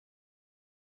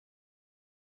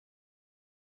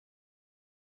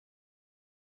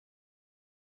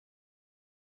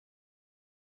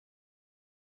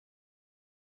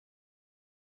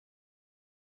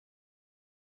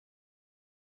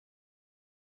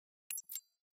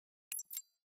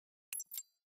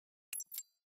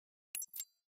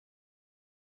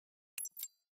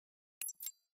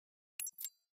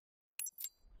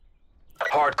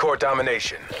hardcore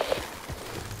domination.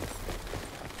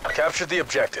 Capture the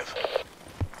objective.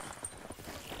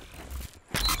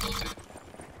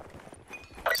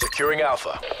 Securing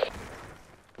Alpha.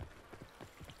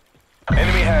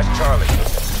 Enemy has Charlie.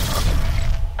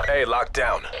 A locked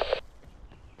down.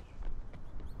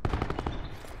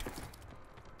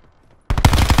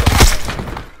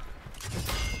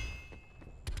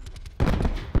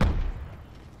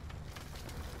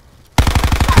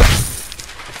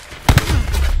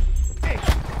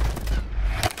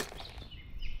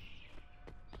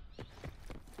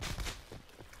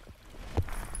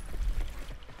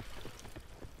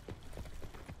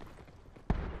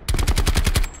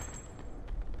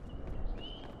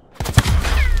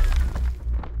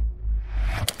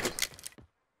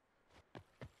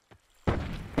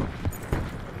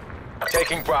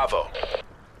 Taking Bravo.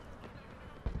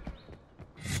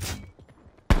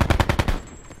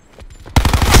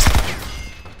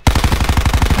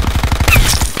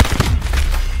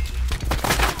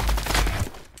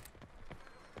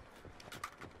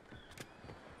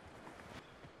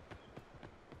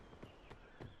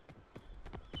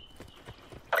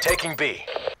 Taking B.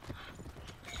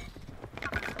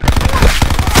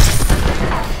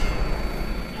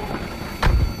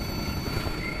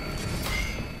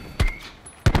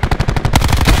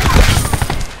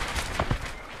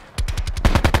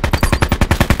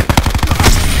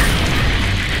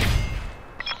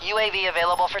 UAV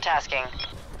available for tasking.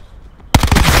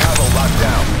 Bravo locked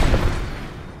down.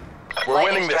 We're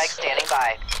Lightning winning strike this. standing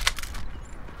by.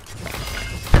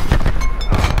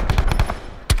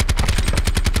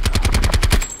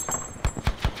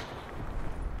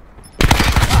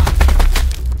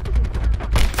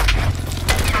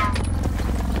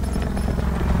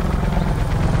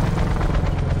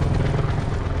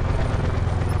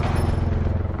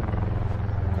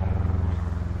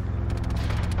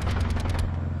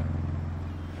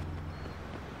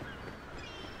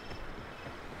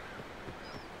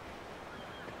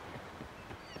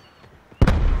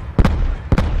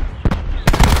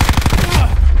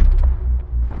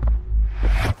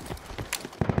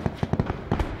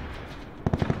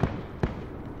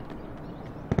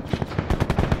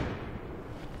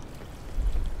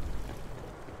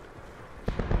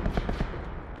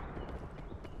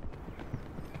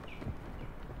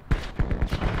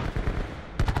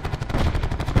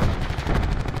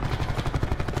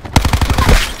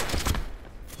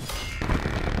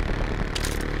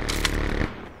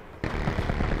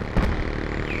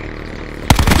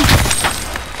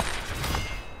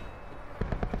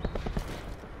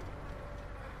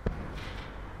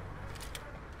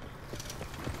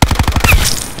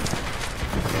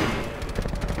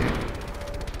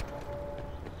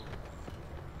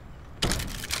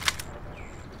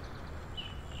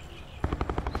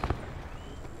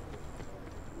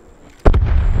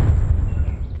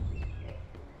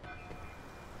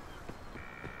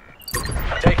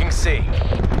 Taking C.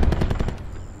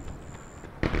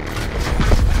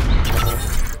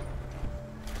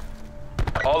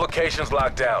 All locations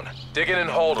locked down. Dig in and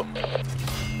hold them.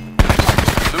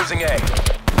 Losing A.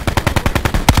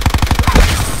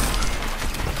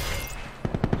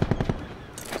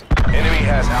 Enemy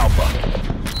has Alpha.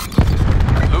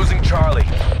 Losing Charlie.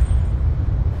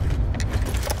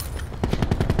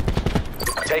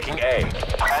 Taking A.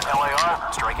 At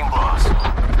LAR, striking blows.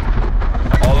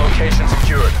 All locations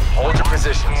secured. Hold your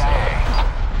positions.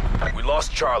 We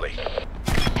lost Charlie.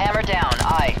 Hammer down,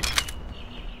 aye.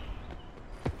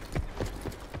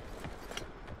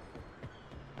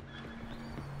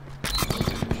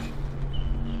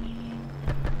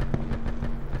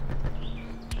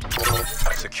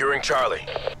 Securing Charlie.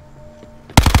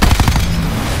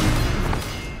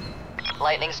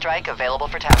 Lightning strike available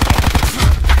for tasking.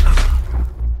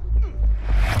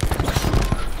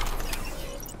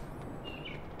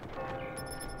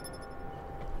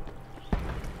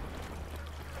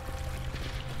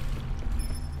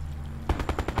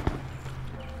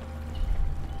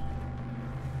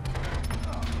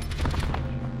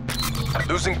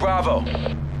 Losing Bravo.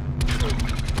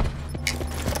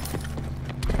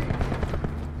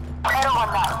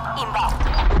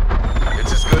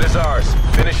 It's as good as ours.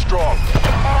 Finish strong.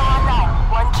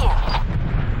 One kill.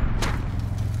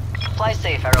 Fly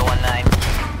safe, Arrow 19.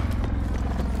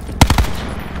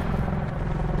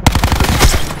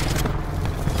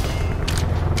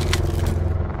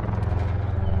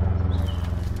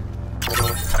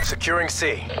 Securing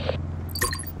C.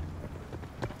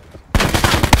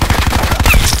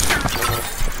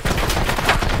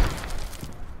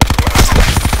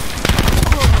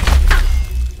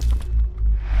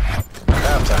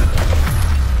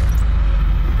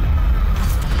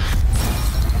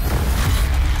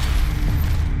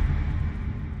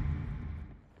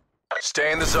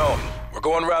 Stay in the zone. We're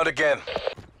going round again.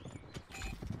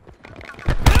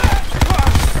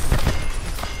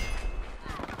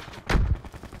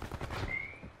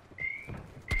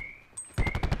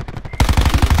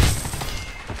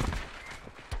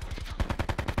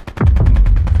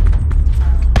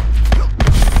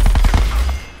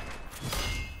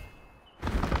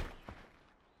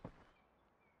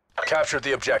 Captured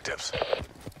the objectives.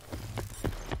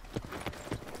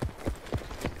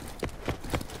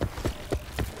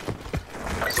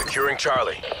 Securing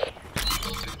Charlie.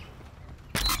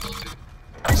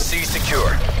 C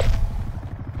secure.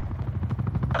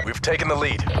 We've taken the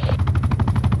lead. Enemy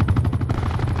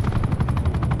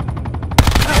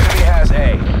has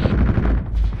A.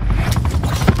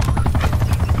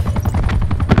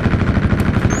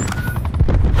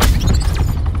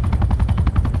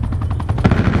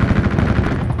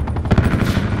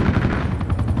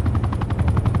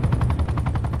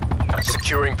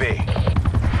 Securing B.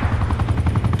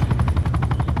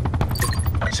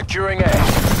 Securing A.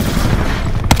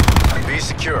 B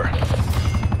secure.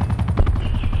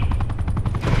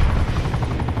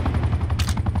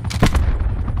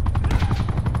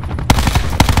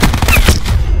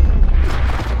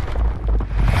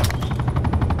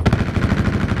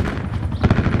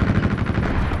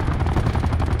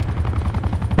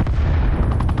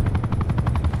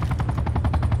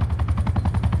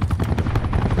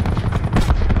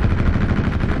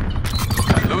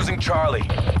 Losing Charlie.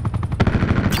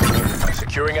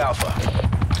 Securing Alpha.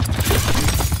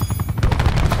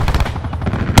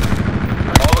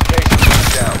 All locations are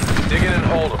down. Dig in and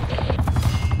hold them.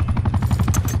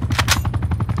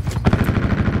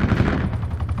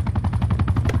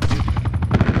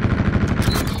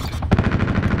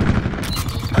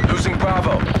 Losing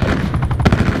Bravo.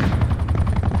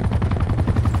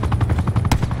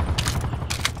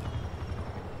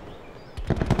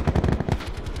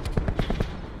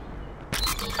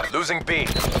 Losing B.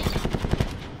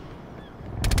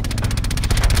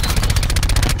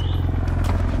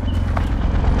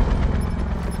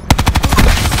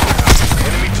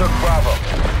 Enemy took Bravo.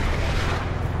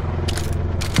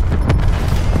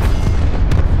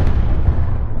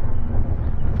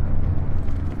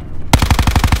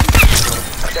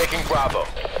 Taking Bravo.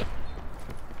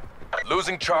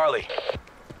 Losing Charlie.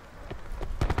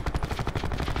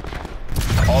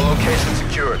 All locations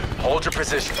secured. Hold your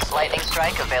positions. Lightning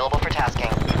strike available for tasking.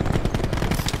 Echo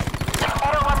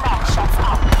 1-9, shots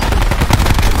up.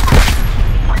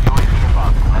 UAV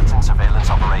above, commencing surveillance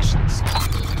operations.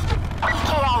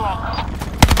 KIA.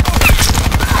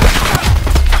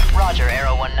 Roger,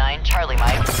 Arrow 1-9, Charlie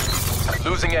Mike.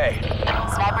 Losing A.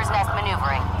 Sniper's nest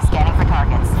maneuvering. Scanning for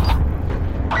targets.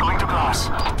 Going to glass.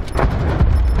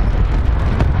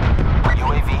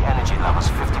 UAV energy levels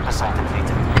 50%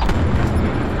 depleted.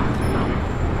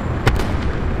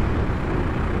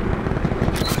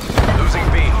 Losing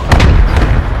B.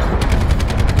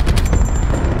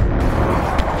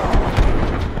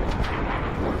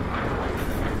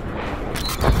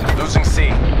 Losing C.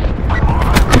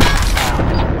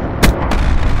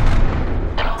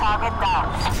 Target down.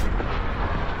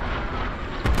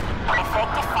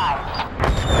 Effective fire.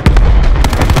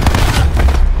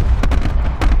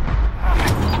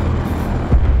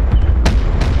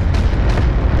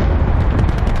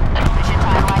 Mission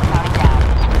timeline counting down.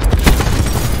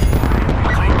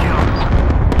 Clean kill.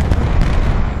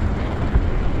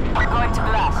 Going to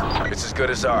glass. It's as good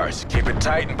as ours. Keep it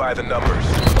tight and by the numbers.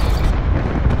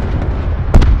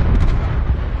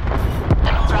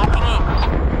 Tracking in.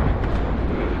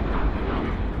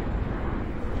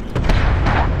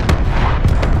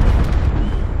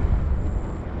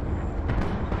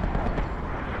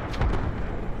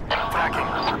 Tracking.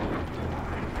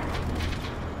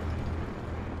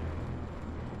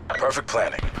 Perfect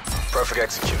planning. Perfect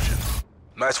execution.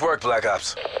 Nice work, Black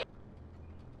Ops.